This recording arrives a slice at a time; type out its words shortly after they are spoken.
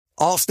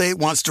Allstate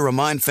wants to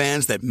remind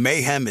fans that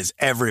mayhem is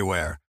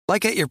everywhere,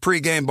 like at your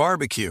pregame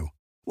barbecue.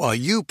 While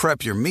you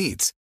prep your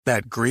meats,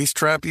 that grease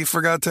trap you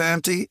forgot to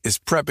empty is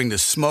prepping to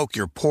smoke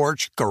your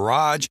porch,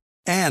 garage,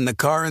 and the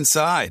car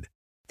inside.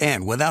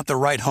 And without the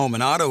right home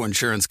and auto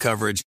insurance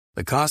coverage,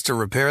 the cost to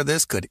repair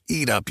this could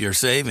eat up your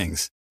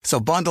savings. So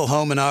bundle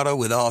home and auto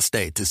with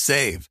Allstate to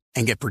save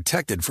and get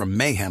protected from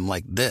mayhem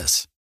like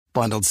this.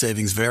 Bundled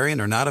savings vary and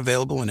are not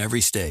available in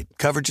every state.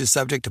 Coverage is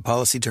subject to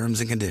policy terms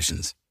and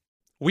conditions.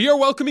 We are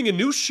welcoming a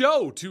new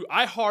show to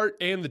iHeart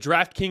and the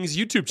DraftKings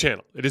YouTube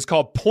channel. It is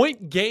called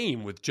Point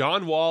Game with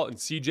John Wall and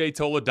CJ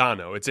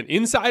Toledano. It's an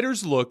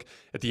insider's look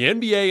at the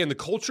NBA and the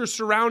culture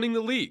surrounding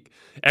the league.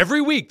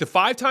 Every week, the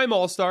five-time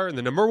All-Star and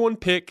the number one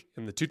pick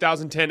in the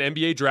 2010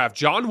 NBA draft,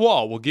 John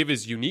Wall, will give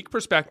his unique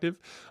perspective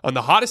on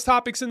the hottest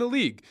topics in the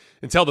league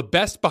and tell the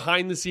best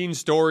behind-the-scenes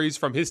stories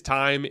from his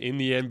time in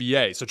the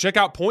NBA. So check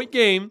out Point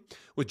Game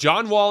with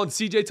John Wall and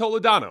CJ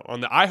Toledano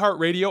on the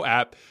iHeartRadio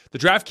app, the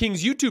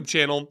DraftKings YouTube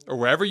channel, or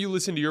wherever you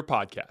listen to your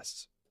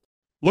podcasts.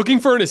 Looking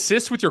for an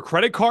assist with your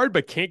credit card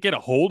but can't get a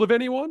hold of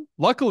anyone?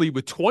 Luckily,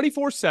 with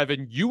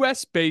 24/7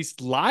 US-based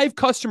live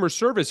customer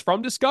service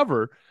from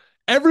Discover,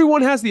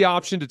 everyone has the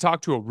option to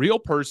talk to a real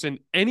person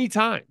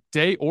anytime,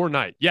 day or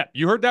night. Yeah,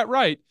 you heard that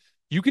right.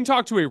 You can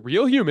talk to a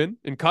real human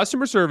in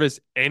customer service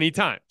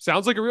anytime.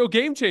 Sounds like a real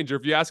game changer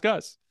if you ask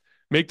us.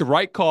 Make the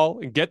right call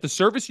and get the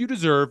service you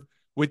deserve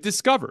with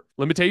Discover.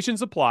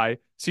 Limitations apply.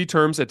 See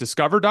terms at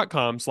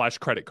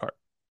discover.com/creditcard.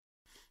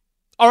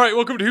 All right,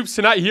 welcome to Hoops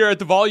Tonight here at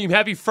The Volume.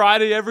 Happy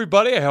Friday,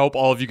 everybody. I hope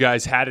all of you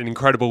guys had an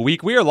incredible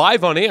week. We are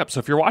live on AMP, so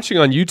if you're watching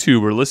on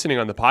YouTube or listening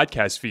on the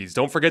podcast feeds,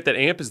 don't forget that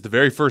AMP is the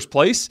very first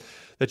place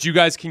that you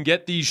guys can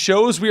get these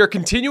shows. We are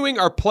continuing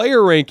our player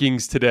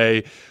rankings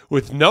today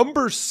with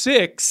number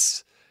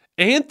 6,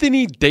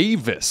 Anthony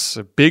Davis,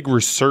 a big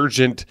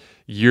resurgent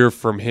year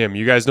from him.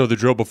 You guys know the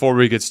drill. Before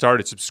we get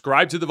started,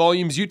 subscribe to the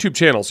Volume's YouTube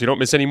channel so you don't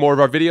miss any more of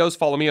our videos.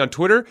 Follow me on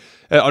Twitter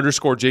at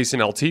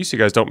 _JasonLT so you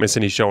guys don't miss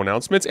any show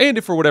announcements. And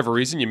if for whatever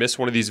reason you miss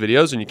one of these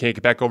videos and you can't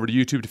get back over to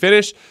YouTube to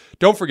finish,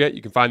 don't forget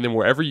you can find them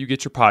wherever you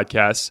get your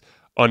podcasts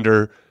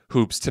under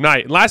Hoops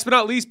Tonight. And last but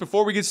not least,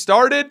 before we get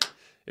started,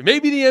 it may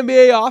be the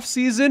NBA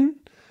offseason,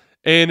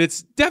 and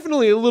it's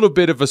definitely a little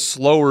bit of a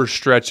slower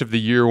stretch of the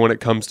year when it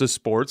comes to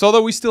sports,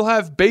 although we still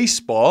have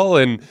baseball,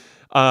 and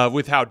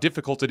with how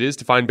difficult it is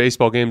to find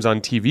baseball games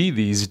on TV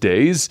these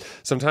days,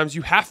 sometimes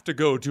you have to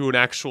go to an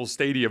actual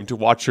stadium to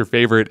watch your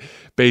favorite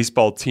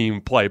baseball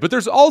team play. But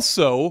there's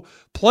also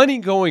plenty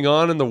going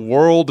on in the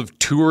world of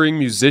touring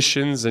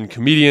musicians and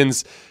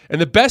comedians,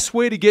 and the best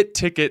way to get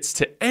tickets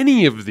to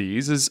any of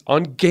these is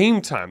on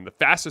Game Time, the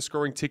fastest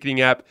growing ticketing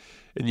app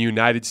in the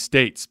United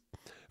States.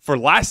 For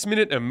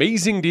last-minute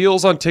amazing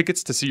deals on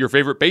tickets to see your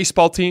favorite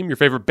baseball team, your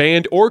favorite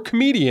band, or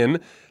comedian,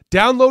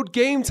 download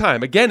Game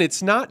Time. Again,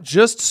 it's not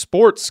just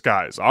sports,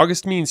 guys.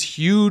 August means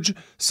huge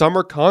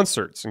summer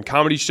concerts and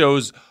comedy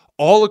shows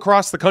all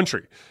across the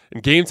country.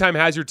 And Game Time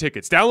has your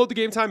tickets. Download the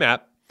Game Time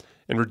app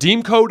and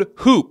redeem code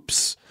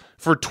HOOPS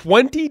for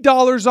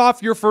 $20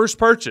 off your first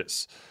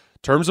purchase.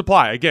 Terms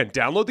apply. Again,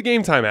 download the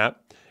Game Time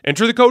app,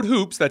 enter the code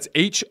HOOPS, that's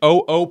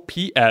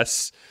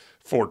HOOPS,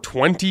 for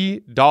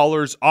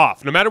 $20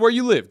 off. No matter where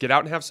you live, get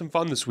out and have some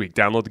fun this week.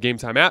 Download the Game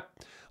Time app.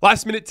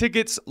 Last minute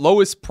tickets,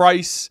 lowest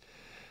price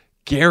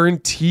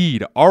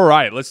guaranteed. All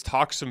right, let's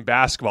talk some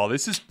basketball.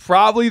 This is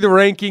probably the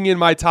ranking in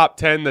my top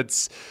 10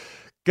 that's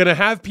going to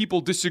have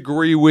people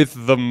disagree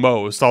with the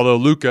most, although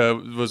Luka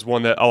was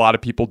one that a lot of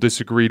people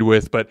disagreed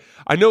with. But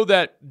I know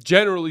that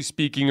generally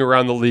speaking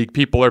around the league,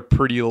 people are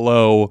pretty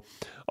low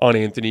on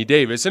Anthony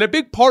Davis. And a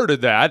big part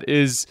of that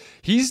is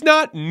he's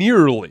not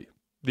nearly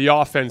the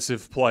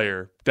offensive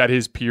player that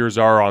his peers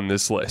are on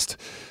this list.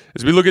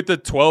 As we look at the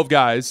 12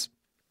 guys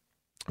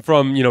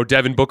from,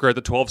 Devin Booker at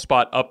the 12th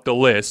spot up the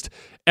list,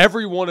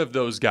 every one of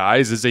those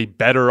guys is a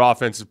better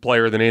offensive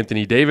player than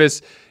Anthony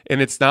Davis,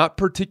 and it's not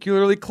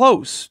particularly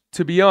close,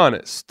 to be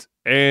honest.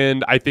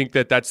 And I think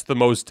that that's the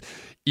most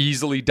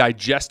easily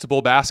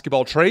digestible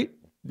basketball trait,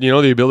 the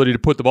ability to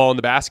put the ball in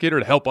the basket or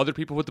to help other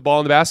people put the ball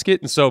in the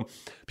basket. And so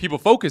people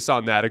focus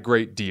on that a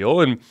great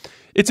deal. And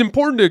it's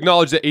important to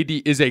acknowledge that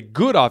AD is a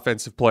good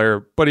offensive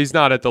player, but he's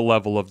not at the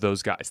level of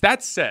those guys.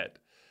 That said,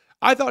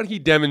 I thought he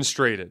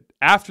demonstrated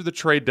after the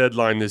trade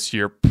deadline this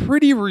year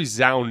pretty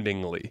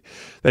resoundingly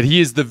that he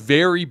is the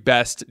very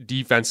best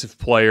defensive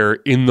player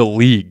in the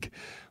league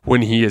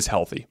when he is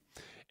healthy.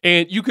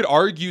 And you could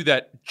argue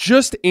that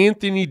just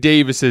Anthony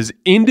Davis's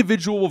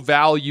individual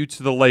value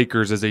to the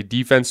Lakers as a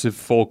defensive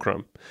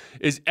fulcrum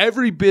is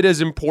every bit as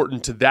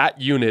important to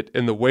that unit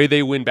and the way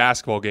they win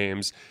basketball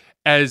games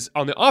as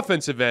on the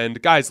offensive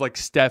end, guys like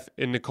Steph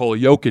and Nikola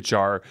Jokic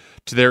are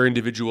to their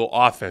individual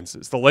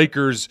offenses. The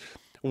Lakers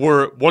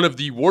were one of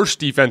the worst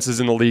defenses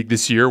in the league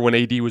this year when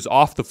AD was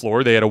off the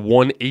floor. They had a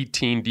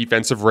 118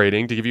 defensive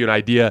rating. To give you an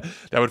idea,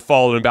 that would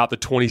fall in about the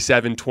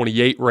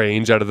 27-28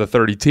 range out of the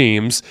 30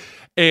 teams.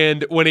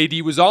 And when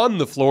AD was on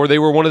the floor, they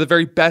were one of the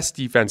very best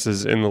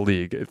defenses in the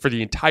league. For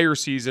the entire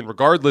season,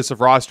 regardless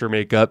of roster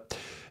makeup,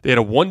 they had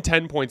a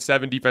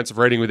 110.7 defensive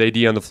rating with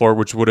AD on the floor,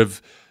 which would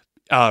have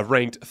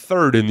ranked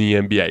third in the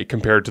NBA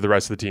compared to the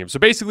rest of the team. So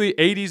basically,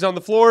 AD's on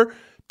the floor,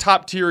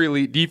 top tier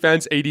elite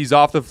defense. AD's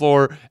off the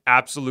floor,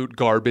 absolute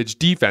garbage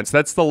defense.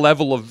 That's the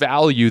level of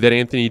value that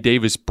Anthony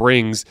Davis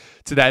brings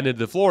to that end of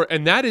the floor.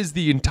 And that is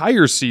the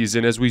entire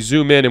season. As we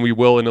zoom in, and we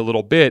will in a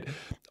little bit,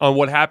 on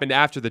what happened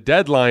after the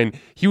deadline,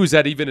 he was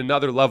at even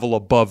another level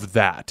above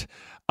that.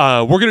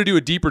 We're going to do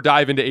a deeper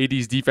dive into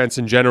AD's defense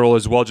in general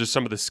as well, just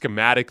some of the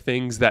schematic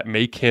things that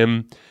make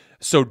him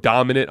so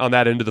dominant on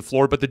that end of the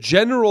floor. But the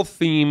general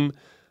theme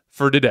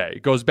for today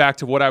goes back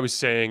to what I was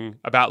saying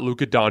about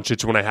Luka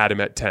Doncic when I had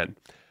him at 10.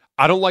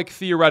 I don't like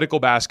theoretical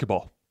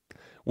basketball.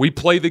 We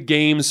play the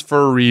games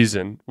for a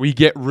reason. We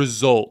get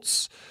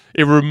results.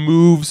 It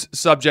removes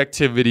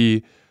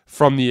subjectivity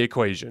from the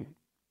equation.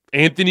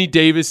 Anthony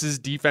Davis's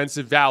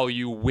defensive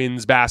value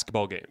wins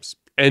basketball games.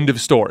 End of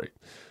story.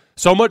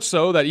 So much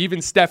so that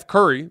even Steph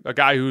Curry, a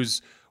guy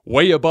who's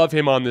way above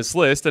him on this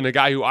list and a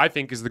guy who I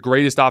think is the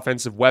greatest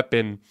offensive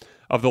weapon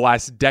of the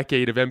last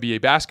decade of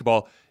NBA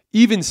basketball,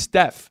 even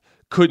Steph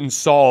couldn't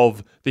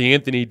solve the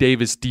Anthony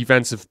Davis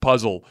defensive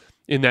puzzle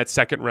in that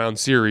second round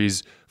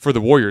series for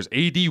the Warriors.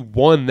 AD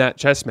won that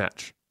chess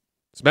match.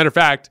 As a matter of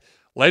fact,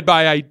 led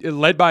by AD,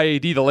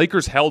 the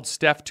Lakers held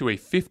Steph to a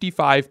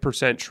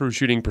 55% true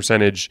shooting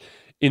percentage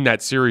in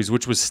that series,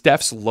 which was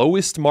Steph's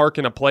lowest mark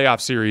in a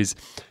playoff series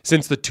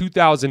since the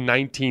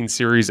 2019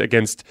 series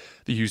against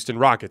the Houston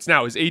Rockets.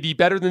 Now, is AD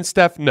better than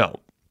Steph? No.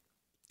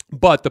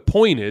 But the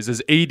point is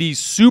AD's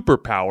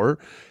superpower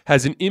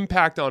has an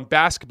impact on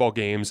basketball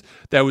games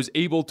that was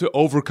able to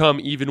overcome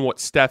even what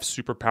Steph's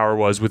superpower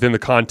was within the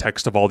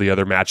context of all the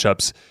other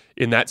matchups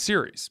in that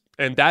series.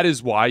 And that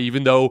is why,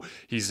 even though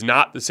he's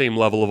not the same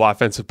level of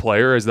offensive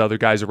player as the other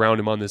guys around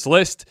him on this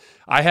list,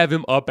 I have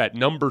him up at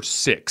number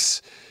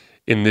 6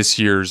 in this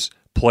year's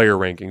player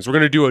rankings. We're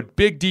going to do a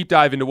big deep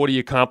dive into what he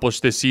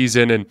accomplished this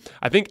season. And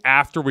I think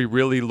after we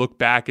really look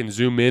back and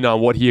zoom in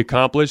on what he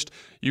accomplished,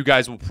 you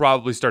guys will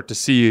probably start to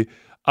see,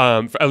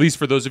 at least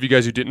for those of you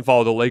guys who didn't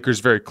follow the Lakers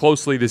very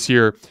closely this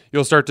year,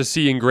 you'll start to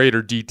see in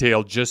greater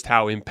detail just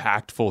how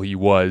impactful he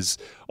was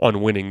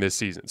on winning this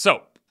season.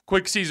 So,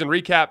 quick season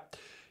recap.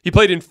 He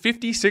played in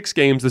 56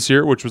 games this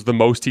year, which was the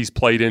most he's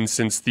played in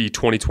since the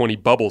 2020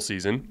 bubble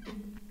season.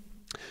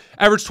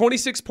 Averaged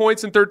 26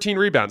 points and 13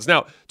 rebounds.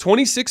 Now,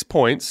 26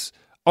 points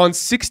on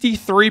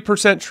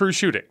 63% true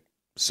shooting.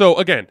 So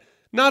again,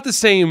 not the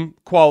same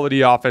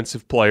quality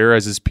offensive player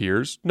as his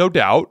peers, no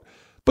doubt,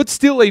 but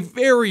still a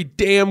very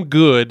damn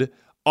good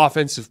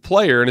offensive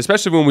player. And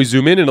especially when we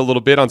zoom in a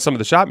little bit on some of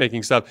the shot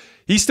making stuff,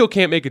 he still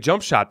can't make a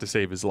jump shot to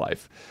save his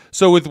life.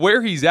 So with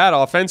where he's at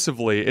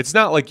offensively, it's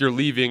not like you're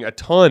leaving a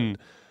ton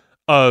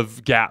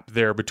of gap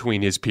there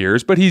between his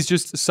peers, but he's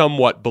just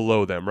somewhat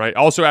below them, right?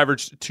 Also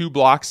averaged 2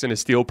 blocks and a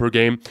steal per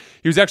game.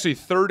 He was actually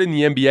third in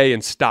the NBA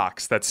in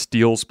stocks, that's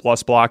steals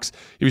plus blocks.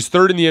 He was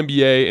third in the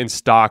NBA in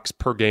stocks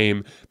per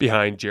game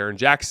behind Jaren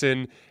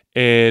Jackson.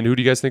 And who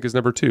do you guys think is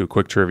number 2?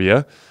 Quick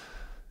trivia.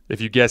 If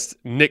you guessed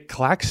Nick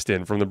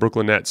Claxton from the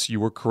Brooklyn Nets,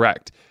 you were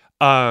correct.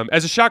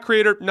 As a shot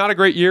creator, not a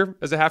great year.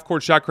 As a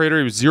half-court shot creator,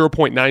 he was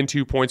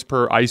 0.92 points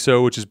per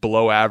ISO, which is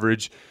below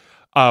average.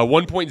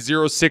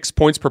 1.06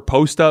 points per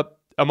post-up.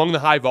 Among the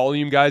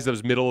high-volume guys, that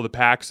was middle of the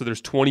pack. So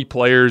there's 20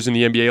 players in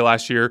the NBA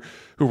last year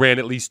who ran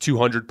at least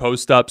 200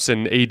 post-ups,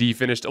 and AD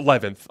finished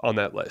 11th on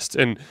that list,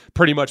 and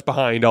pretty much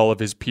behind all of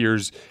his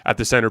peers at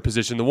the center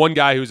position. The one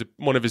guy who's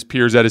one of his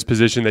peers at his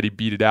position that he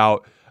beat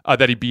out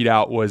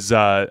was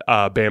Bam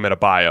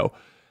Adebayo.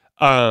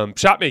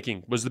 Shot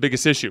making was the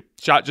biggest issue.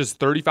 Shot just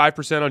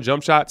 35% on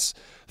jump shots,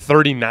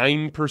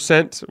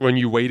 39% when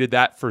you weighted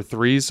that for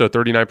threes, so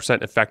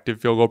 39% effective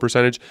field goal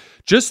percentage,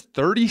 just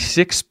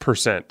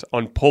 36%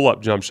 on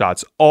pull-up jump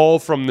shots, all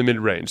from the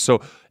mid-range.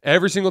 So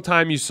every single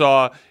time you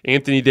saw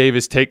Anthony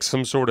Davis take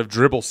some sort of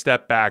dribble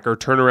step back or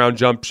turnaround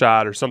jump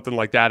shot or something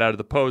like that out of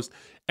the post,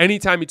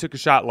 anytime he took a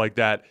shot like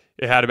that,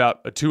 it had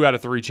about a 2 out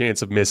of 3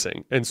 chance of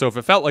missing. And so if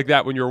it felt like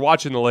that when you were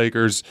watching the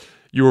Lakers,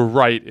 you were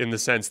right in the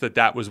sense that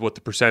that was what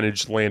the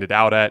percentage landed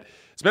out at.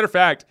 As a matter of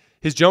fact,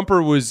 his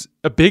jumper was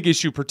a big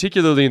issue,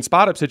 particularly in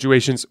spot-up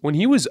situations. When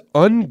he was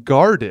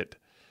unguarded,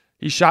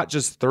 he shot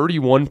just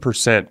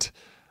 31%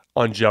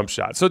 on jump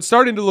shots. So it's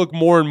starting to look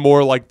more and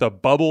more like the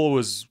bubble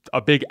was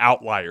a big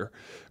outlier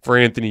for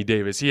Anthony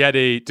Davis. He had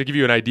to give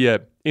you an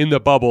idea, in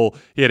the bubble,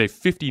 he had a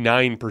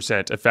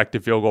 59%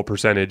 effective field goal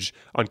percentage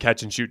on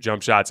catch and shoot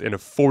jump shots and a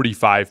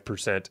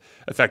 45%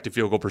 effective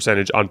field goal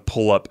percentage on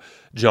pull-up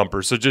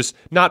jumpers. So just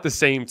not the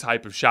same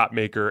type of shot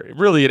maker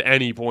really at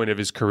any point of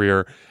his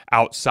career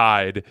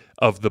outside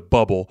of the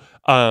bubble.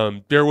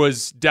 There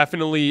was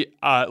definitely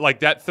like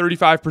that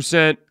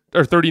 35%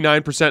 or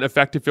 39%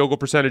 effective field goal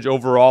percentage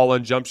overall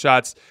on jump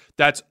shots.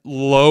 That's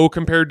low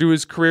compared to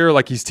his career.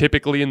 Like, he's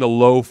typically in the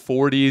low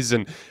 40s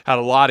and had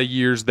a lot of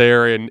years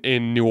there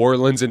in New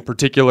Orleans in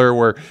particular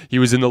where he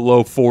was in the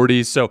low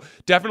 40s. So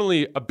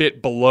definitely a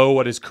bit below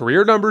what his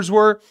career numbers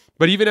were.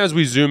 But even as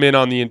we zoom in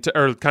on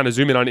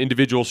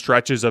individual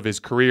stretches of his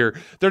career,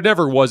 there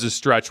never was a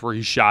stretch where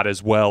he shot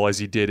as well as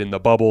he did in the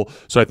bubble.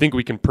 So I think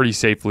we can pretty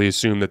safely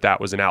assume that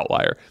that was an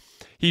outlier.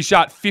 He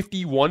shot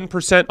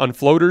 51% on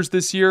floaters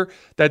this year.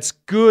 That's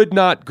good,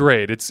 not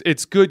great.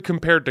 It's good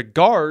compared to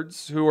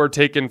guards who are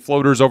taking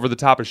floaters over the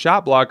top of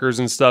shot blockers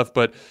and stuff.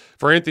 But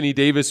for Anthony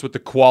Davis, with the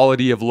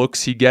quality of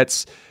looks he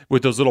gets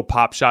with those little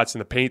pop shots in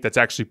the paint, that's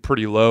actually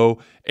pretty low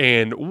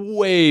and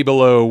way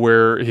below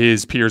where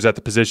his peers at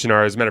the position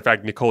are. As a matter of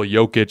fact, Nikola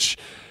Jokic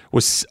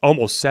was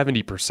almost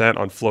 70%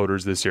 on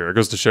floaters this year. It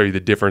goes to show you the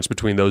difference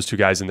between those two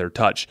guys in their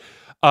touch.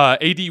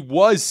 AD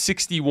was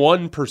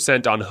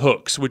 61% on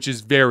hooks, which is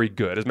very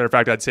good. As a matter of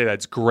fact, I'd say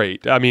that's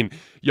great. I mean,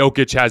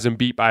 Jokic has him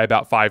beat by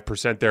about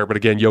 5% there, but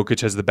again,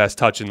 Jokic has the best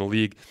touch in the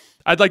league.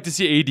 I'd like to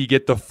see AD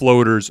get the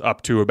floaters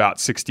up to about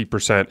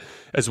 60%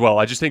 as well.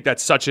 I just think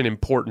that's such an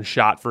important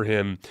shot for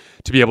him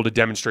to be able to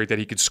demonstrate that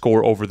he could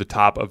score over the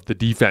top of the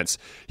defense.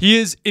 He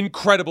is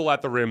incredible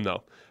at the rim,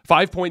 though.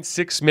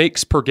 5.6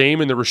 makes per game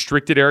in the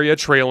restricted area,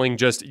 trailing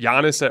just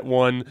Giannis at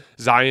 1,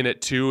 Zion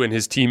at 2, and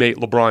his teammate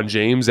LeBron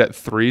James at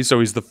 3. So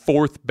he's the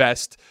fourth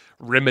best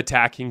rim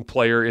attacking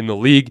player in the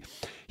league.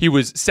 He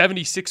was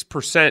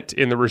 76%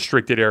 in the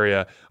restricted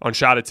area on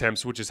shot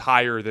attempts, which is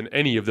higher than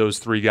any of those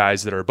three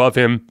guys that are above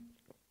him.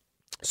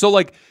 So,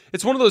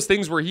 it's one of those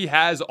things where he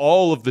has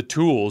all of the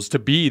tools to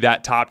be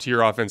that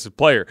top-tier offensive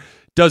player.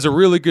 Does a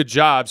really good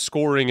job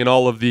scoring in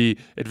all of the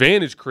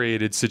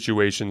advantage-created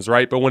situations,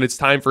 right? But when it's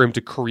time for him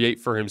to create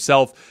for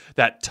himself,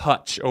 that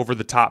touch over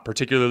the top,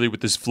 particularly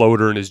with his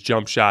floater and his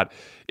jump shot,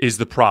 is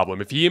the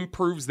problem. If he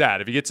improves that,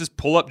 if he gets his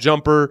pull-up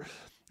jumper,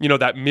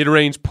 that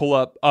mid-range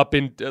pull-up up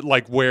in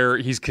where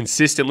he's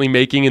consistently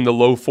making in the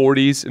low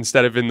 40s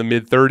instead of in the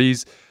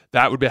mid-30s,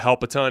 that would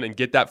help a ton, and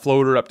get that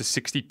floater up to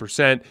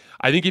 60%.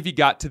 I think if he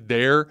got to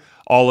there,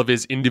 all of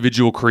his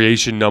individual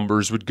creation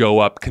numbers would go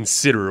up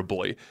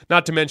considerably.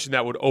 Not to mention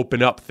that would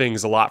open up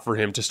things a lot for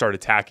him to start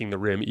attacking the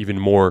rim even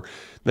more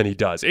than he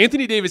does.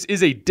 Anthony Davis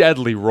is a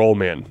deadly roll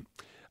man.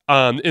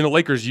 And the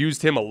Lakers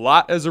used him a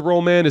lot as a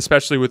roll man,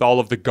 especially with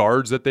all of the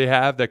guards that they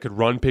have that could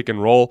run pick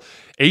and roll.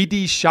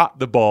 AD shot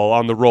the ball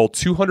on the roll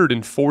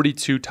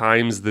 242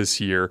 times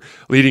this year,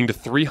 leading to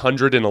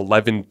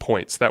 311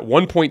 points. That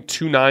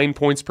 1.29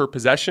 points per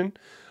possession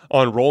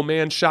on roll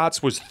man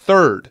shots was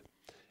third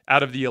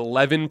out of the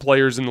 11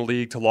 players in the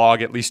league to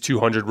log at least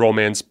 200 roll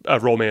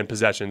man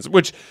possessions,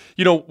 which,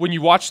 when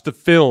you watch the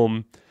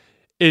film,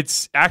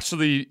 it's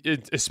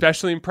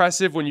especially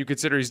impressive when you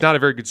consider he's not a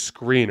very good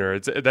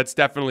screener. That's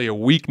definitely a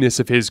weakness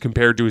of his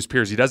compared to his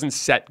peers. He doesn't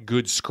set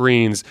good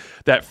screens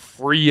that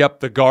free up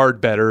the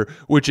guard better,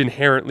 which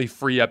inherently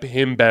free up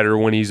him better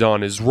when he's on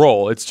his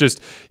roll. It's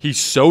just he's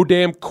so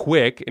damn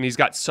quick, and he's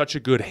got such a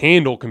good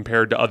handle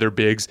compared to other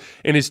bigs,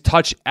 and his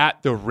touch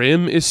at the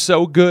rim is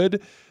so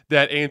good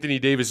that Anthony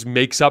Davis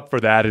makes up for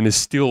that and is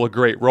still a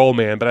great roll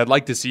man. But I'd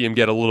like to see him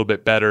get a little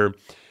bit better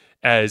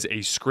as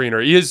a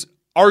screener. He is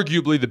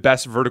arguably the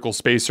best vertical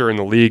spacer in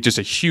the league, just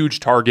a huge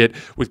target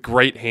with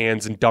great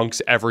hands and dunks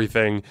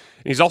everything. And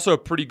he's also a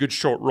pretty good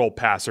short roll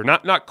passer.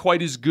 Not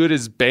quite as good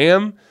as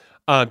Bam,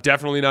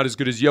 definitely not as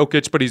good as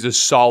Jokic, but he's a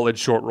solid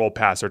short roll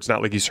passer. It's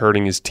not like he's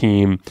hurting his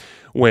team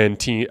when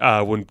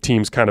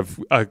teams kind of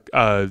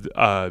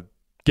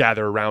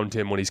gather around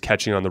him when he's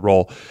catching on the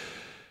roll.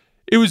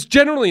 It was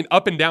generally an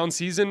up and down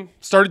season.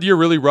 Started the year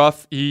really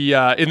rough. He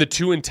in the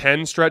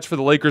 2-10 stretch for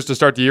the Lakers to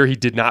start the year, he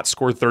did not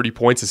score 30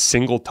 points a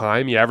single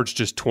time. He averaged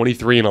just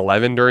 23 and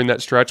 11 during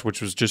that stretch,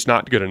 which was just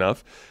not good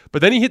enough.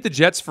 But then he hit the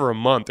Jets for a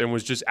month and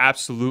was just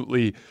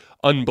absolutely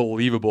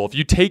unbelievable. If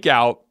you take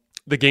out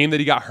the game that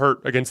he got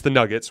hurt against the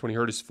Nuggets when he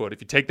hurt his foot, if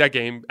you take that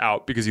game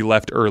out because he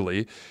left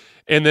early,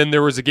 and then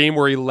there was a game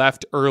where he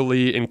left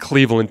early in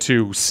Cleveland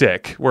too,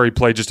 sick, where he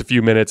played just a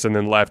few minutes and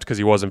then left because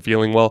he wasn't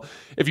feeling well.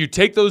 If you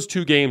take those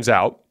two games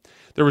out,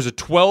 there was a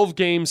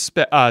 12-game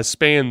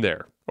span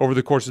there over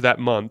the course of that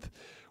month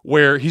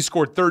where he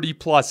scored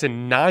 30-plus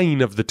in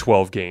 9 of the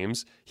 12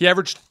 games. He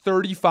averaged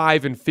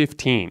 35 and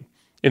 15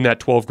 in that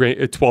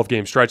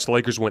 12-game stretch. The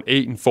Lakers went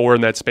 8-4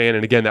 in that span,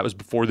 and again, that was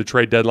before the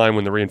trade deadline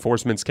when the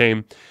reinforcements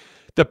came.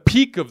 The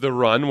peak of the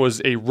run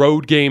was a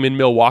road game in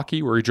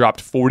Milwaukee where he dropped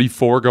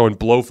 44, going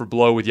blow for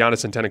blow with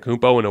Giannis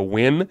Antetokounmpo in a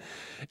win.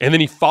 And then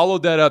he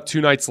followed that up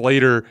 2 nights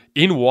later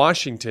in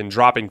Washington,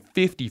 dropping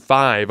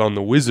 55 on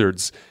the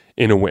Wizards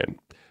in a win.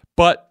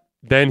 But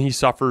then he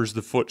suffers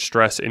the foot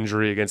stress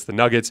injury against the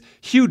Nuggets.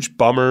 Huge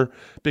bummer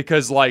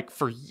because,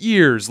 for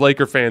years,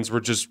 Laker fans were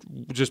just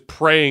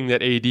praying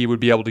that AD would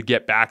be able to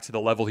get back to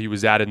the level he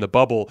was at in the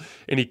bubble,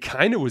 and he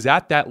kind of was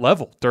at that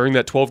level during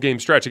that 12-game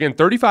stretch. Again,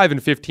 35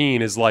 and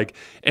 15 is like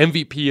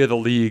MVP of the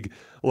league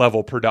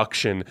level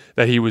production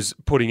that he was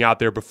putting out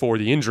there before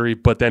the injury,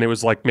 but then it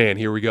was like, man,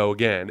 here we go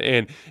again.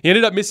 And he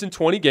ended up missing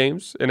 20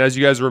 games, and as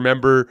you guys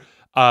remember,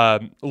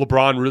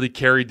 LeBron really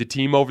carried the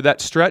team over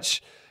that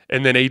stretch.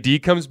 And then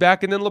AD comes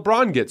back, and then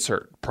LeBron gets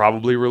hurt,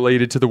 probably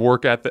related to the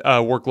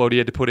workload he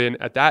had to put in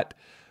at that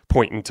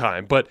point in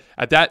time. But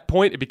at that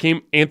point, it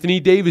became Anthony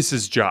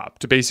Davis's job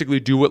to basically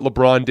do what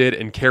LeBron did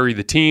and carry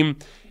the team,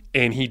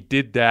 and he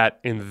did that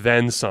and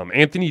then some.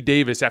 Anthony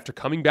Davis, after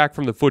coming back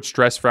from the foot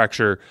stress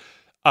fracture,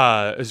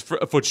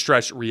 foot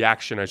stress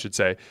reaction, I should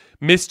say.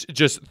 Missed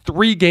just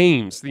 3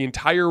 games the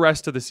entire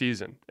rest of the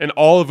season, and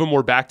all of them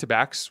were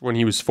back-to-backs when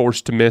he was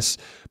forced to miss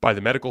by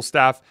the medical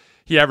staff.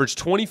 He averaged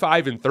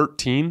 25 and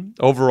 13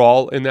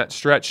 overall in that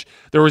stretch.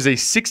 There was a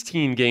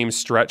 16-game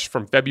stretch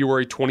from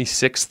February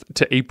 26th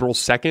to April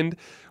 2nd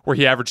where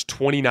he averaged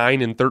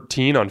 29 and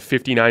 13 on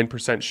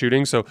 59%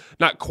 shooting. So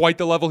not quite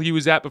the level he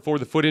was at before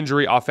the foot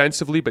injury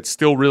offensively, but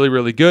still really,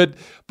 really good.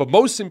 But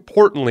most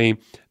importantly,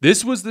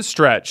 this was the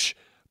stretch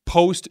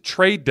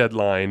post-trade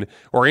deadline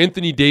where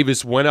Anthony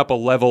Davis went up a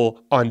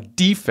level on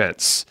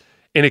defense,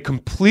 and it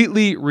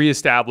completely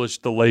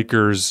reestablished the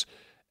Lakers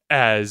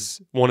as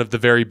one of the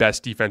very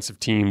best defensive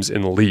teams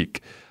in the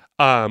league.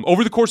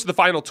 Over the course of the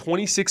final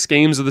 26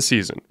 games of the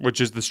season, which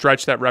is the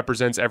stretch that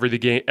represents every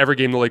game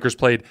the Lakers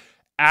played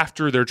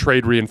after their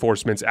trade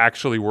reinforcements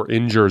actually were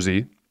in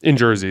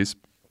jerseys,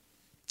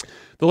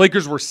 the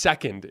Lakers were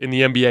second in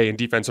the NBA in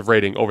defensive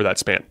rating over that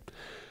span.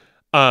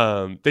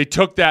 They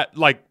took that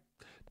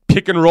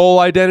pick and roll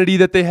identity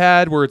that they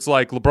had, where it's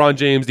like LeBron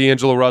James,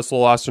 D'Angelo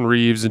Russell, Austin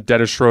Reeves, and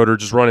Dennis Schroeder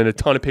just running a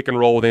ton of pick and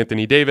roll with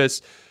Anthony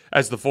Davis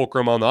as the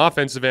fulcrum on the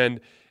offensive end.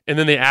 And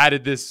then they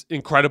added this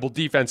incredible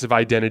defensive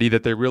identity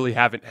that they really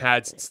haven't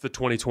had since the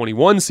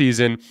 2021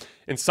 season.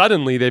 And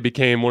suddenly they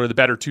became one of the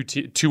better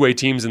two-way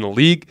teams in the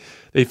league.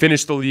 They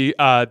finished the league,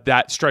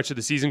 that stretch of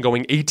the season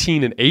going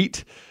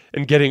 18-8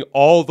 and getting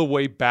all the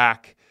way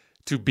back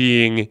to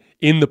being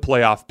in the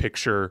playoff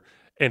picture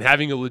and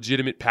having a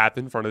legitimate path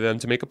in front of them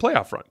to make a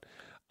playoff run.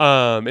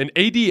 And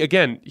AD,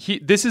 again,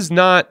 this is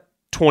not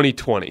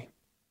 2020.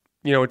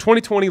 In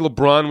 2020,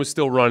 LeBron was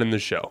still running the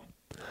show.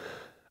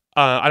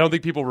 I don't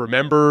think people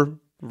remember,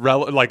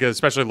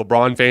 especially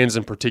LeBron fans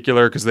in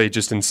particular, because they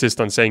just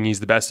insist on saying he's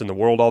the best in the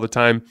world all the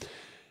time.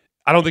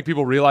 I don't think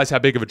people realize how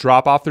big of a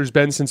drop-off there's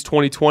been since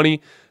 2020.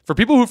 For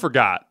people who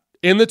forgot,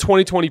 in the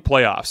 2020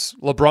 playoffs,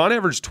 LeBron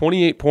averaged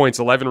 28 points,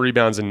 11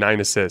 rebounds, and 9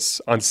 assists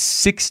on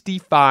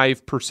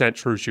 65%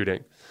 true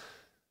shooting.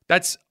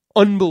 That's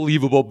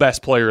unbelievable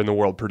best player in the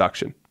world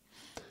production.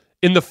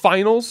 In the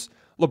finals,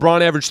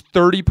 LeBron averaged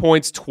 30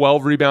 points,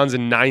 12 rebounds,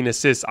 and 9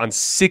 assists on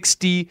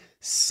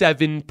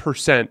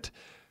 67%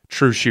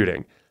 true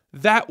shooting.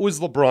 That was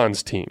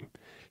LeBron's team.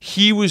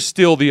 He was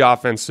still the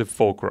offensive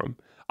fulcrum.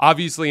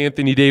 Obviously,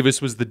 Anthony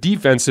Davis was the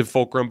defensive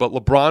fulcrum, but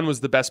LeBron was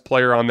the best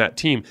player on that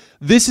team.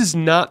 This is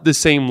not the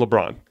same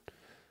LeBron.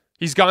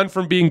 He's gone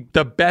from being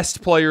the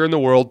best player in the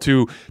world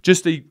to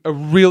just a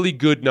really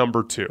good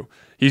number 2.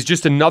 He's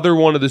just another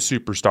one of the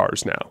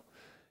superstars now.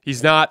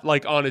 He's not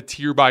on a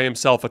tier by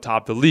himself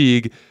atop the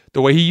league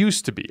the way he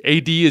used to be.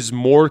 AD is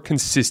more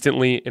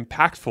consistently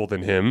impactful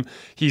than him.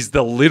 He's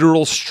the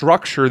literal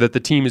structure that the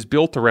team is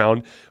built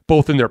around,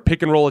 both in their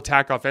pick and roll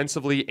attack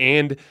offensively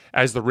and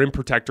as the rim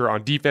protector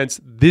on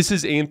defense. This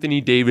is Anthony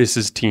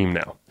Davis's team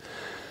now.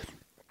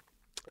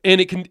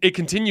 And it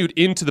continued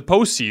into the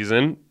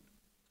postseason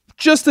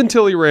just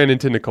until he ran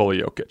into Nikola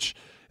Jokic.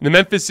 In the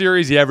Memphis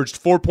series, he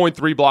averaged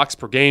 4.3 blocks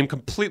per game,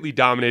 completely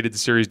dominated the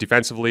series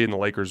defensively, and the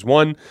Lakers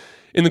won.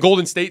 In the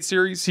Golden State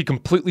series, he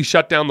completely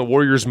shut down the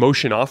Warriors'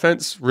 motion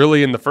offense.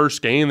 Really, in the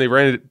first game, they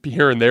ran it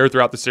here and there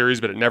throughout the series,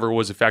 but it never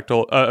was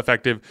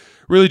effective,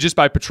 really just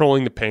by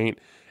patrolling the paint.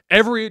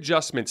 Every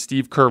adjustment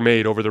Steve Kerr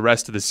made over the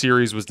rest of the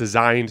series was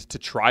designed to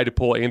try to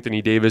pull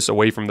Anthony Davis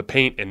away from the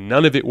paint, and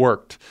none of it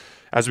worked.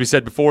 As we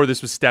said before,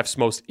 this was Steph's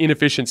most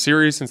inefficient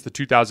series since the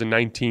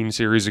 2019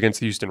 series against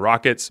the Houston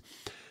Rockets.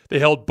 They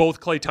held both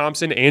Klay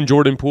Thompson and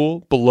Jordan Poole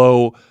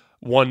below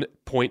 1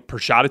 point per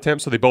shot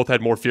attempt, so they both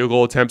had more field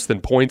goal attempts than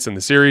points in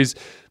the series.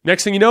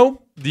 Next thing you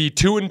know, the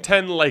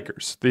 2-10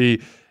 Lakers,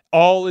 the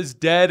all is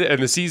dead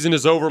and the season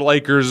is over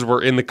Lakers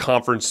were in the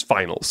conference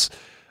finals.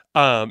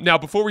 Now,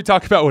 before we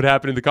talk about what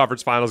happened in the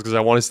conference finals, because I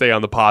want to stay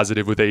on the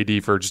positive with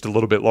AD for just a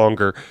little bit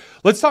longer,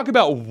 let's talk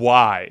about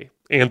why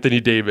Anthony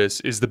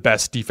Davis is the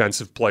best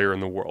defensive player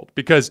in the world.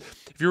 Because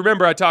if you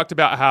remember, I talked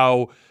about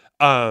how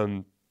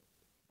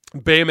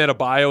Bam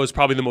Adebayo is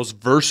probably the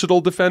most versatile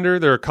defender.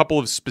 There are a couple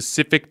of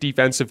specific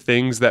defensive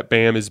things that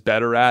Bam is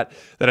better at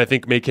that I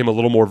think make him a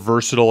little more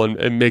versatile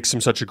and makes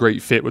him such a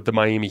great fit with the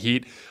Miami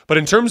Heat. But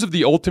in terms of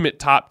the ultimate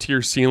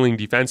top-tier ceiling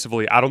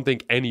defensively, I don't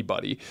think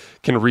anybody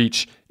can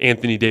reach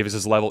Anthony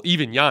Davis's level.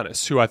 Even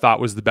Giannis, who I thought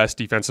was the best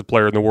defensive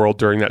player in the world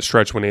during that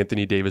stretch when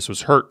Anthony Davis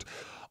was hurt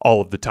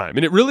all of the time.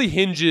 And it really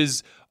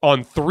hinges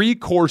on 3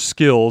 core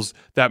skills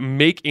that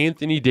make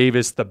Anthony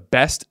Davis the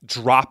best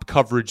drop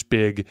coverage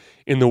big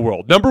in the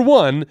world. Number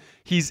 1,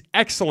 he's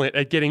excellent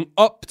at getting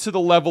up to the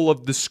level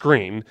of the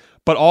screen,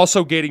 but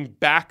also getting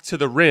back to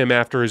the rim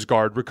after his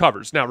guard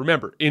recovers. Now,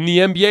 remember, in the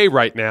NBA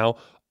right now,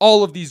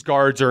 all of these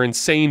guards are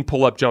insane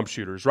pull-up jump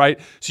shooters, right?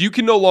 So you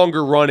can no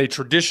longer run a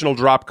traditional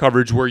drop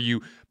coverage where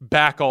you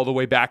back all the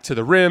way back to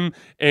the rim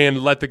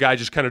and let the guy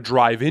just kind of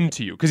drive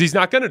into you, because he's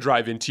not going to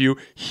drive into you.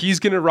 He's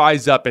going to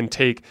rise up and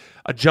take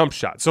a jump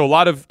shot. So a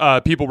lot of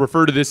people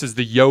refer to this as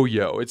the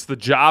yo-yo. It's the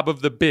job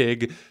of the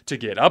big to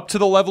get up to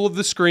the level of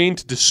the screen,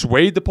 to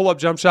dissuade the pull-up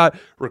jump shot,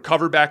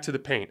 recover back to the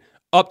paint.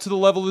 Up to the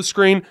level of the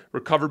screen,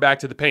 recover back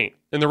to the paint.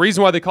 And the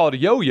reason why they call it a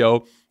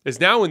yo-yo is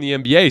now in the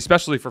NBA,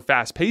 especially for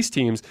fast-paced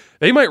teams,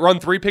 they might run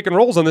 3 pick and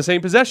rolls on the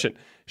same possession.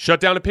 Shut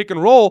down a pick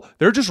and roll,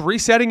 they're just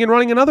resetting and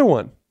running another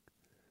one.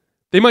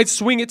 They might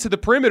swing it to the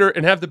perimeter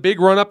and have the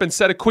big run up and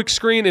set a quick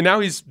screen, and now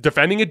he's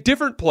defending a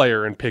different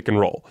player in pick and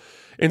roll.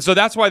 And so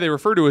that's why they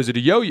refer to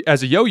it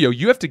as a yo-yo.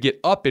 You have to get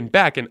up and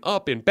back and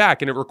up and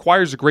back, and it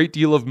requires a great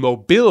deal of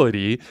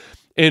mobility.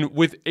 And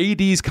with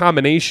AD's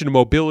combination of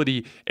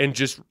mobility and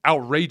just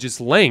outrageous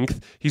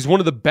length, he's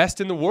one of the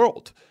best in the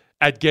world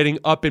at getting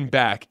up and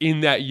back in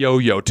that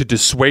yo-yo to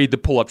dissuade the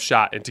pull-up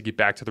shot and to get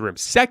back to the rim.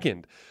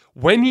 Second,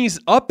 when he's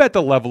up at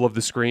the level of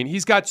the screen,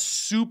 he's got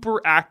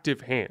super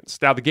active hands.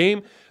 Now, the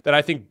game that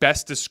I think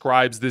best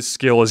describes this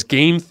skill is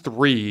Game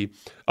 3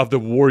 of the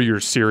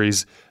Warriors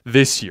series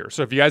this year.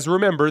 So if you guys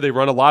remember, they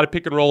run a lot of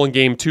pick and roll in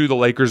Game 2. The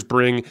Lakers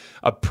bring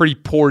a pretty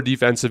poor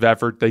defensive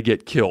effort. They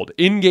get killed.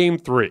 In Game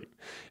 3,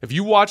 if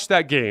you watch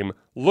that game,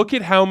 look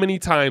at how many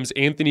times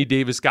Anthony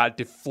Davis got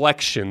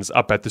deflections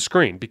up at the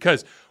screen.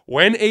 Because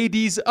when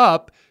AD's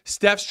up,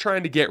 Steph's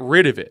trying to get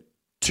rid of it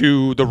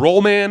to the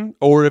roll man,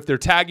 or if they're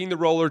tagging the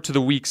roller, to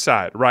the weak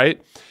side, right?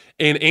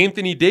 And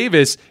Anthony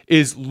Davis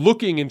is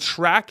looking and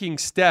tracking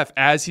Steph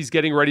as he's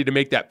getting ready to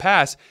make that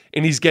pass,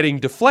 and he's getting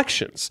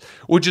deflections,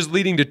 which is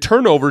leading to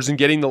turnovers and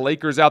getting the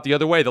Lakers out the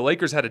other way. The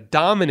Lakers had a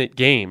dominant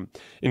game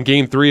in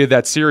Game 3 of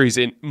that series,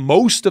 and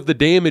most of the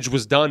damage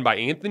was done by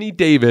Anthony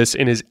Davis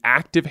and his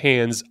active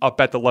hands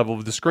up at the level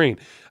of the screen.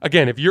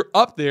 Again, if you're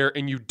up there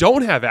and you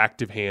don't have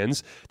active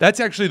hands, that's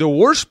actually the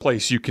worst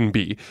place you can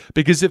be,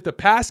 because if the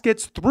pass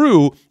gets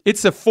through,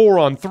 it's a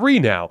 4-on-3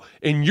 now,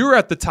 and you're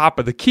at the top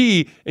of the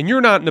key, and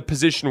you're not in a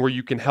position where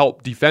you can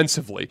help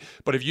defensively.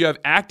 But if you have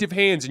active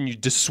hands and you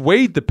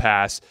dissuade the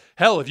pass,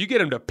 hell, if you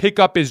get him to pick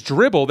up his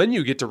dribble, then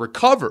you get to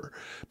recover.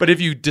 But if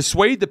you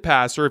dissuade the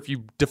pass, or if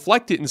you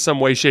deflect it in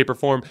some way, shape, or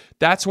form,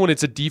 that's when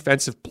it's a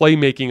defensive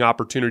playmaking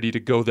opportunity to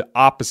go the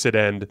opposite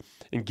end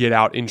and get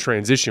out in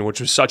transition,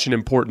 which was such an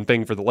important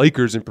thing for the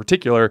Lakers in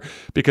particular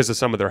because of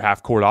some of their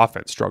half-court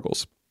offense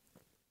struggles.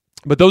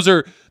 But those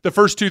are the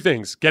first two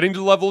things: getting to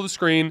the level of the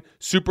screen,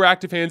 super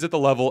active hands at the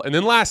level, and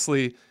then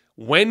lastly,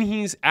 when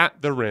he's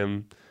at the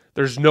rim,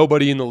 there's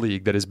nobody in the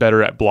league that is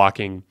better at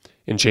blocking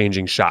and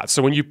changing shots.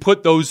 So when you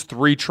put those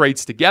 3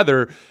 traits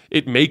together,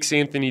 it makes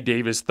Anthony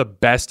Davis the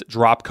best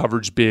drop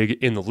coverage big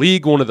in the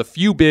league, one of the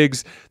few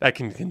bigs that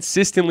can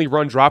consistently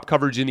run drop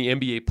coverage in the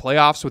NBA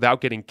playoffs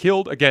without getting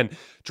killed. Again,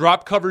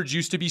 drop coverage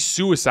used to be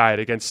suicide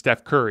against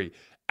Steph Curry.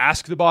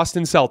 Ask the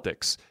Boston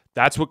Celtics.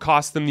 That's what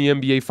cost them the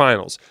NBA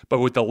Finals. But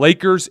with the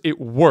Lakers, it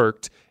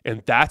worked,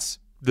 and that's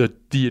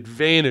the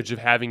advantage of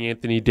having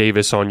Anthony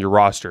Davis on your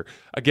roster.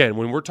 Again,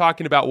 when we're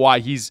talking about why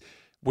he's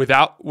with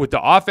the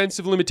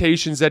offensive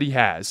limitations that he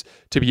has,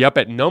 to be up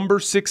at number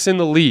 6 in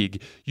the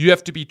league, you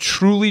have to be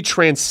truly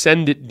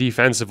transcendent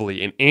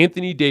defensively. And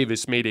Anthony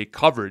Davis made a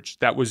coverage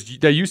that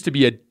used to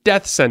be a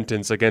death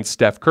sentence against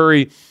Steph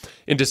Curry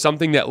into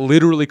something that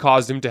literally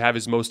caused him to have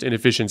his most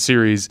inefficient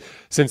series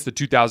since the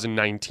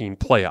 2019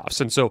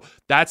 playoffs. And so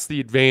that's the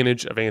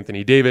advantage of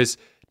Anthony Davis.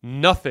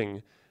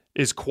 Nothing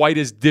is quite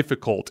as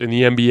difficult in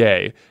the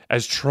NBA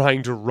as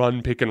trying to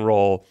run pick and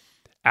roll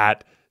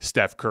at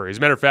Steph Curry. As a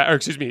matter of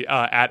fact,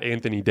 at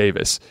Anthony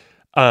Davis.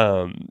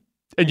 And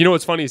you know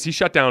what's funny is he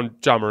shut down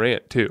Ja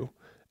Morant too.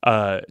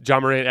 Ja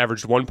Morant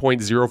averaged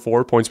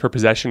 1.04 points per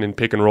possession in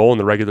pick and roll in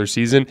the regular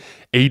season.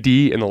 AD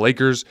and the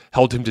Lakers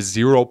held him to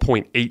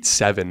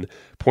 0.87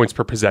 points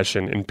per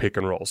possession in pick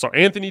and roll. So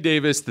Anthony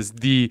Davis,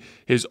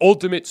 his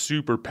ultimate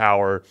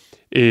superpower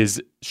is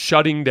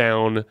shutting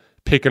down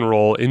pick and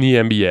roll in the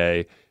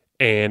NBA.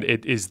 And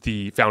it is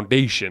the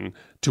foundation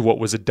to what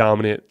was a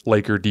dominant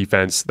Laker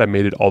defense that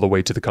made it all the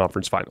way to the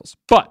conference finals.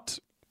 But,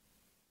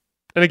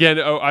 and again,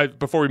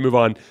 before we move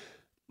on,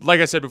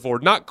 like I said before,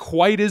 not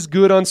quite as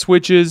good on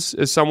switches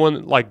as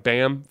someone like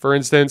Bam, for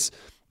instance,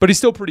 but he's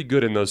still pretty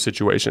good in those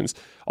situations.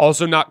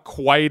 Also not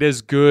quite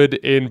as good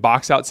in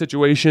box-out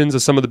situations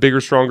as some of the bigger,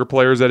 stronger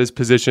players at his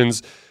position,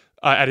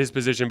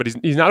 but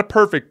he's not a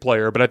perfect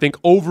player. But I think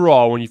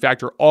overall, when you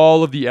factor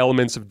all of the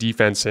elements of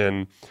defense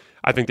in,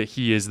 I think that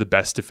he is the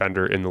best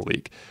defender in the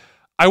league.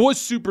 I was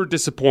super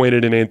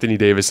disappointed in Anthony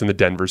Davis in the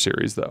Denver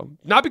series, though.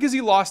 Not because he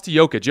lost to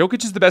Jokic.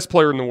 Jokic is the best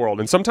player in the world.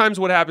 And sometimes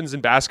what happens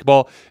in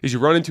basketball is you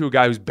run into a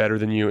guy who's better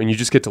than you and you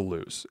just get to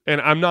lose. And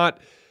I'm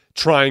not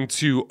trying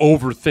to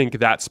overthink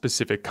that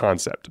specific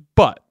concept.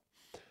 But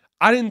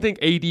I didn't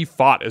think AD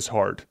fought as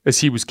hard as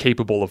he was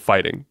capable of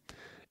fighting.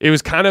 It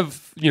was kind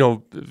of,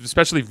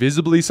 especially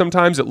visibly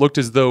sometimes, it looked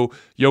as though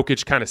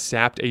Jokic kind of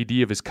sapped AD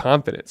of his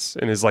confidence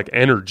and his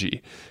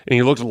energy, and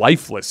he looked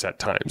lifeless at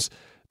times.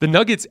 The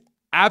Nuggets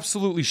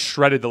absolutely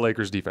shredded the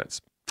Lakers defense.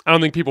 I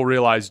don't think people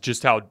realize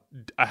just how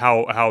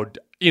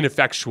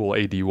ineffectual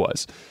AD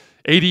was.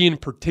 AD in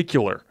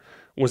particular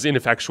was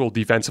ineffectual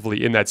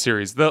defensively in that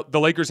series. The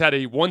Lakers had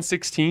a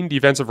 116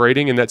 defensive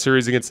rating in that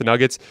series against the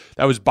Nuggets.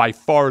 That was by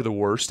far the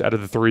worst out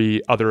of the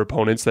 3 other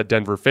opponents that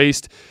Denver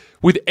faced.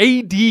 With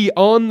AD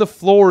on the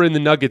floor in the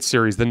Nuggets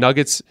series, the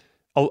Nuggets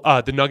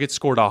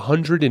scored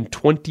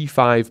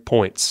 125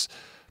 points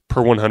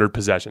per 100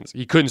 possessions.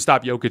 He couldn't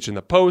stop Jokic in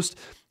the post.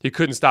 He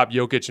couldn't stop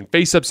Jokic in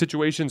face-up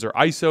situations or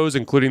ISOs,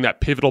 including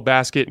that pivotal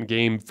basket in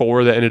Game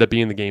 4 that ended up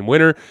being the game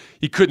winner.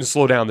 He couldn't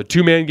slow down the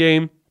two-man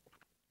game.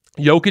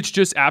 Jokic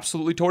just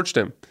absolutely torched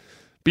him.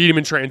 Beat him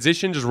in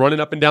transition, just running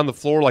up and down the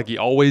floor like he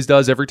always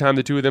does every time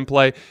the two of them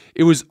play.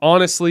 It was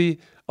honestly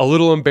a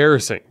little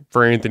embarrassing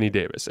for Anthony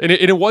Davis. And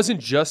it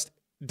wasn't just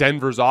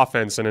Denver's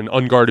offense and an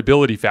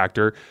unguardability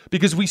factor,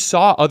 because we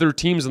saw other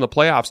teams in the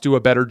playoffs do a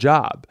better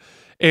job.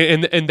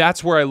 And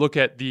that's where I look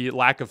at the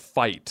lack of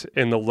fight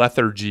and the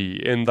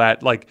lethargy, and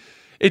that, like,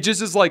 it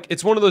just is like,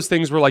 it's one of those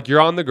things where, like,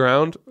 you're on the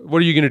ground. What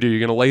are you going to do? You're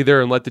going to lay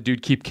there and let the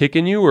dude keep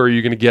kicking you, or are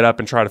you going to get up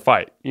and try to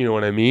fight? You know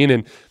what I mean?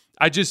 And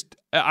I just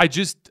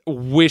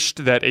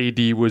wished that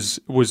AD was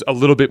a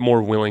little bit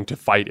more willing to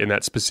fight in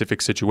that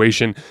specific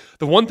situation.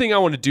 The one thing I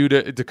want to do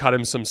to cut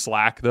him some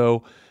slack,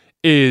 though,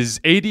 is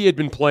AD had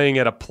been playing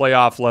at a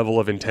playoff level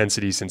of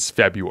intensity since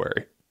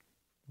February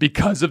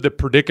because of the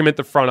predicament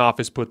the front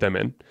office put them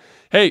in.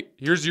 Hey,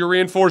 here's your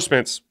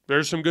reinforcements.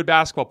 There's some good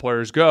basketball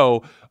players.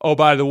 Go. Oh,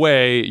 by the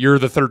way, you're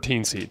the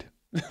 13 seed.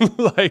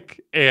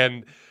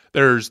 And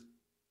there's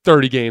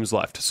 30 games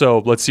left. So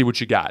let's see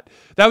what you got.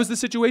 That was the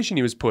situation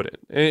he was put in.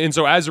 And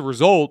so as a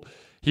result,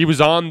 he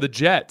was on the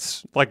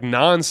Jets like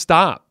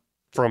nonstop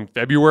from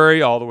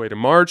February all the way to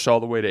March, all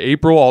the way to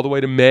April, all the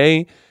way to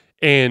May.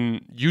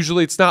 And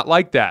usually it's not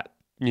like that.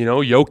 You know,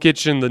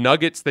 Jokic and the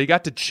Nuggets, they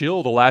got to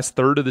chill the last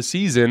third of the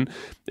season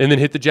and then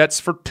hit the Jets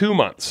for 2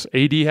 months.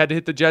 AD had to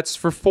hit the Jets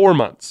for 4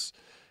 months.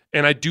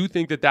 And I do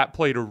think that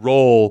played a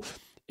role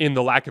in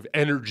the lack of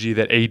energy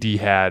that AD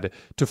had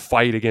to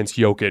fight against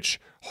Jokic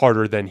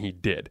harder than he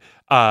did.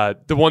 The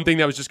one thing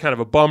that was just kind of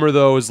a bummer,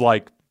 though, is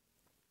like,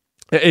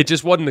 it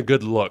just wasn't a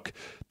good look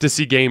to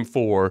see Game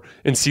 4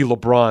 and see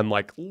LeBron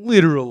like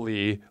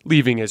literally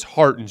leaving his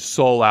heart and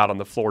soul out on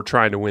the floor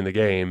trying to win the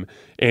game,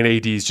 and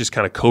AD's just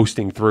kind of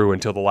coasting through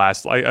until the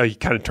last. He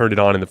kind of turned it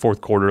on in the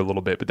fourth quarter a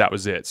little bit, but that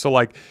was it. So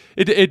like,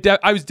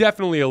 I was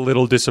definitely a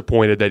little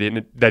disappointed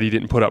that he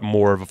didn't put up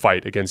more of a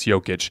fight against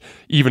Jokic,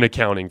 even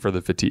accounting for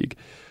the fatigue.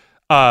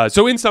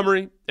 So in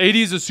summary, AD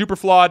is a super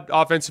flawed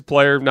offensive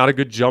player, not a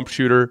good jump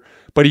shooter,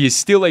 but he is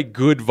still a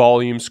good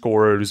volume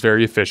scorer who's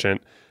very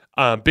efficient.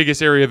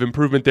 Biggest area of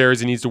improvement there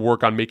is he needs to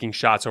work on making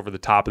shots over the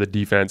top of the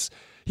defense.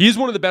 He's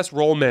one of the best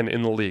roll men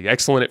in the league.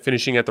 Excellent at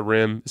finishing at the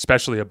rim,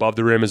 especially above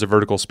the rim as a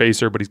vertical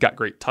spacer, but he's got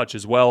great touch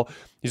as well.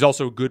 He's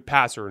also a good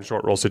passer in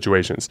short roll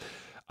situations.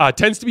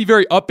 Tends to be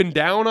very up and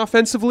down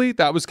offensively.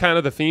 That was kind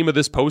of the theme of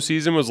this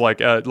postseason, was like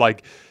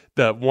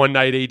the one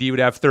night AD would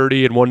have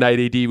 30 and one night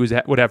AD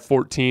would have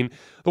 14.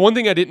 The one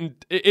thing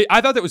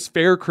I thought that was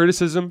fair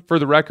criticism for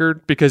the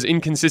record, because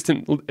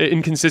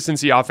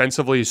inconsistency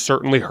offensively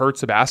certainly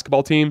hurts a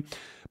basketball team.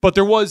 But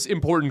there was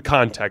important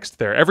context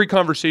there. Every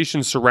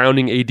conversation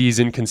surrounding AD's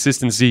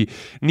inconsistency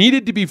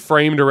needed to be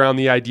framed around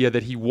the idea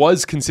that he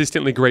was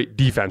consistently great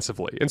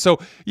defensively. And so,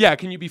 yeah,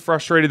 can you be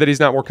frustrated that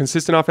he's not more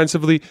consistent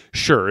offensively?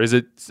 Sure. Is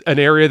it an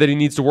area that he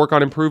needs to work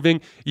on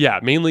improving? Yeah,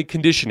 mainly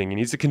conditioning. He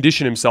needs to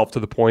condition himself to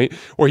the point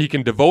where he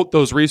can devote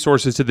those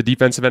resources to the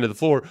defensive end of the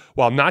floor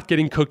while not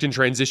getting cooked in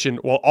transition,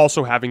 while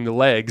also having the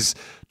legs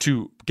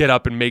to get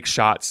up and make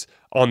shots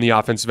on the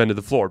offensive end of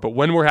the floor. But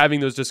when we're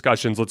having those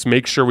discussions, let's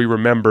make sure we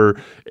remember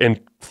and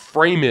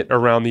frame it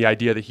around the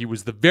idea that he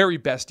was the very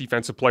best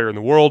defensive player in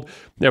the world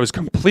that was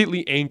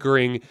completely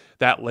anchoring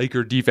that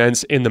Laker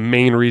defense and the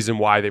main reason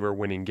why they were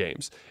winning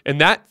games.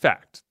 And that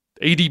fact,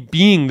 AD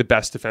being the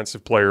best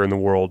defensive player in the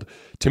world,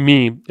 to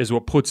me, is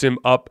what puts him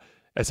up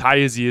as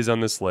high as he is on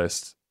this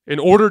list. In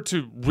order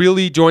to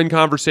really join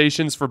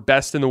conversations for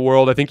best in the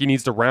world, I think he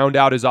needs to round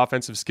out his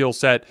offensive skill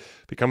set,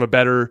 become a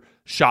better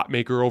shot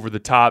maker over the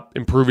top,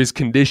 improve his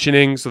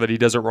conditioning so that he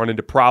doesn't run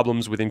into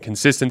problems with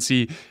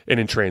inconsistency and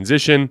in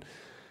transition.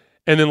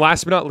 And then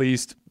last but not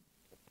least,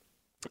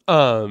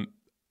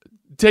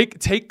 take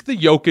the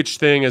Jokic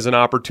thing as an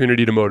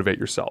opportunity to motivate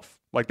yourself.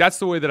 Like, that's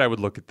the way that I would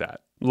look at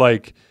that.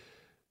 Like,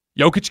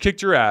 Jokic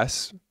kicked your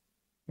ass,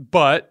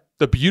 but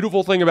the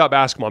beautiful thing about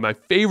basketball, my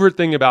favorite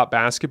thing about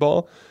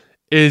basketball,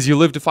 is you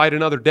live to fight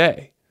another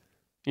day.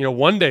 You know,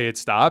 one day it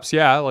stops.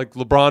 Yeah, like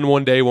LeBron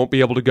one day won't be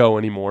able to go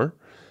anymore.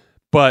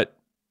 But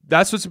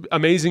that's what's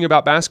amazing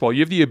about basketball. You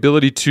have the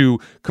ability to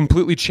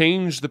completely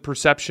change the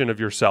perception of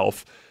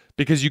yourself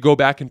because you go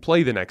back and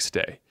play the next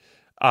day.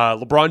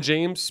 LeBron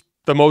James,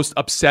 the most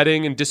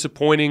upsetting and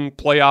disappointing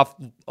playoff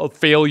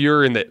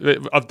failure in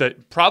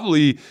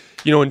probably,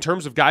 you know, in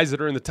terms of guys that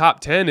are in the top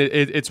 10,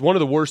 it's one of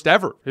the worst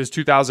ever. His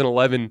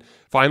 2011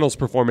 finals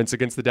performance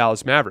against the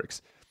Dallas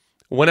Mavericks.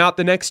 Went out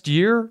the next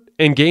year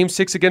in Game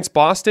 6 against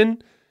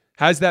Boston,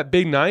 has that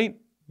big night,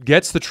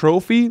 gets the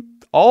trophy.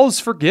 All is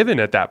forgiven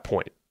at that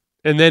point.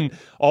 And then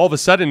all of a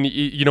sudden,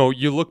 you know,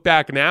 you look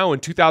back now,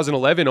 and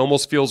 2011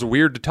 almost feels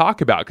weird to talk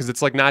about because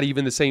it's like not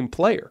even the same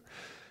player.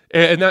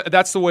 And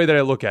that's the way that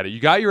I look at it. You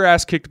got your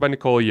ass kicked by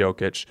Nikola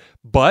Jokic,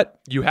 but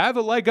you have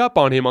a leg up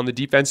on him on the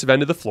defensive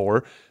end of the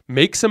floor.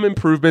 Make some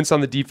improvements on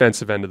the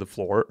defensive end of the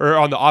floor, or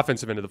on the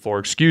offensive end of the floor,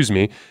 excuse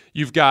me.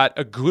 You've got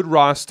a good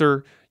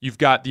roster. You've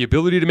got the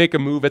ability to make a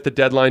move at the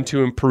deadline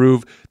to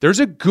improve. There's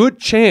a good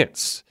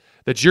chance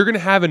that you're going to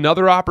have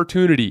another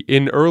opportunity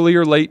in early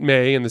or late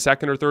May in the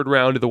second or third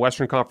round of the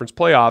Western Conference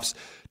playoffs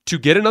to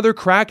get another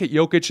crack at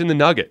Jokic and the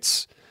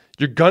Nuggets.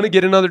 You're going to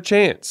get another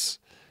chance.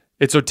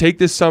 And so take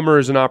this summer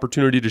as an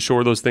opportunity to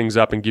shore those things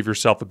up and give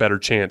yourself a better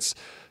chance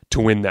to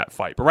win that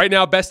fight. But right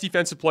now, best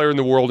defensive player in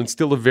the world and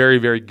still a very,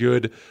 very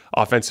good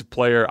offensive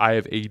player. I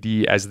have AD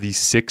as the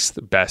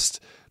 6th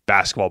best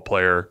basketball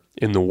player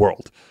in the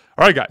world.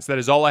 All right, guys, that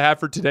is all I have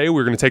for today.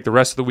 We're going to take the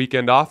rest of the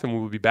weekend off, and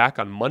we'll be back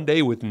on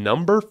Monday with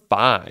number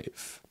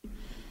 5.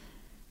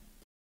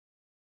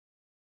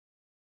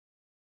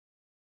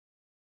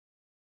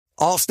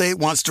 Allstate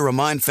wants to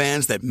remind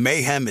fans that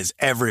mayhem is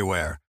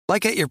everywhere,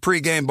 like at your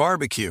pregame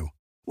barbecue.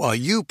 While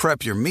you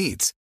prep your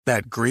meats,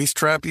 that grease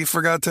trap you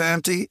forgot to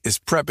empty is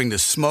prepping to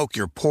smoke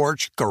your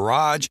porch,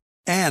 garage,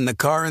 and the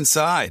car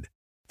inside.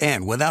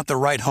 And without the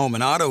right home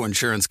and auto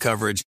insurance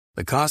coverage,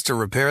 the cost to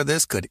repair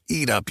this could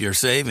eat up your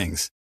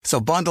savings. So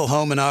bundle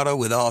home and auto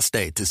with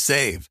Allstate to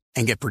save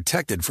and get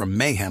protected from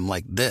mayhem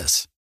like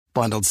this.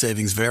 Bundled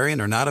savings vary and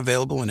are not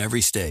available in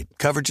every state.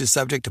 Coverage is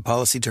subject to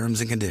policy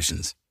terms and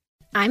conditions.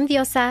 I'm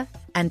Diosa.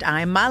 And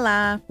I'm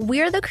Mala.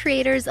 We're the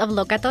creators of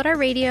Locatora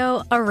Radio,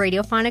 a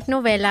radiophonic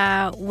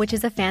novela, which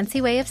is a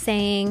fancy way of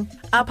saying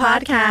a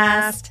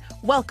podcast.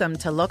 Welcome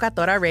to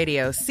Locatora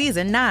Radio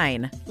Season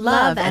 9.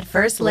 Love at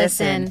First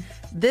Listen.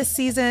 This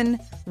season,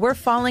 we're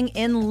falling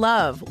in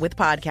love with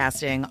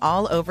podcasting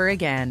all over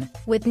again.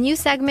 With new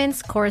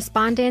segments,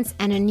 correspondence,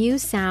 and a new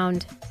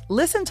sound.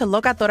 Listen to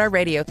Locatora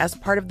Radio as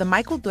part of the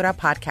Michael Dura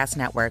Podcast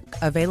Network.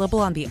 Available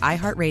on the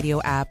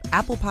iHeartRadio app,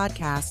 Apple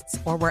Podcasts,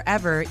 or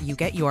wherever you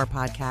get your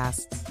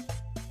podcasts.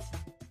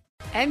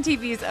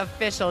 MTV's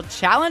official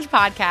Challenge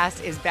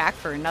podcast is back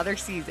for another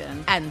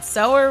season. And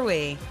so are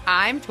we.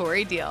 I'm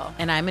Tori Deal.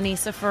 And I'm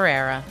Anissa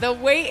Ferreira. The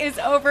wait is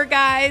over,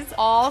 guys.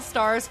 All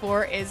Stars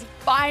 4 is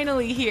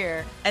finally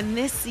here. And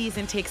this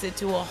season takes it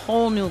to a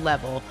whole new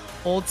level.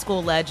 Old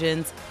school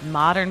legends,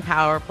 modern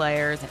power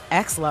players, and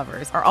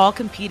ex-lovers are all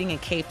competing in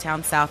Cape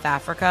Town, South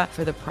Africa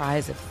for the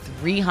prize of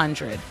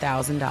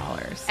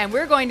 $300,000. And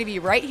we're going to be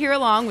right here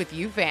along with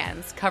you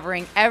fans,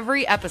 covering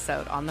every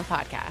episode on the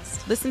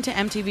podcast. Listen to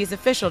MTV's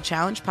official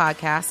Challenge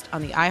podcast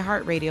on the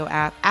iHeartRadio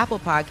app, Apple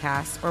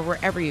Podcasts, or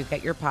wherever you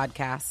get your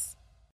podcasts.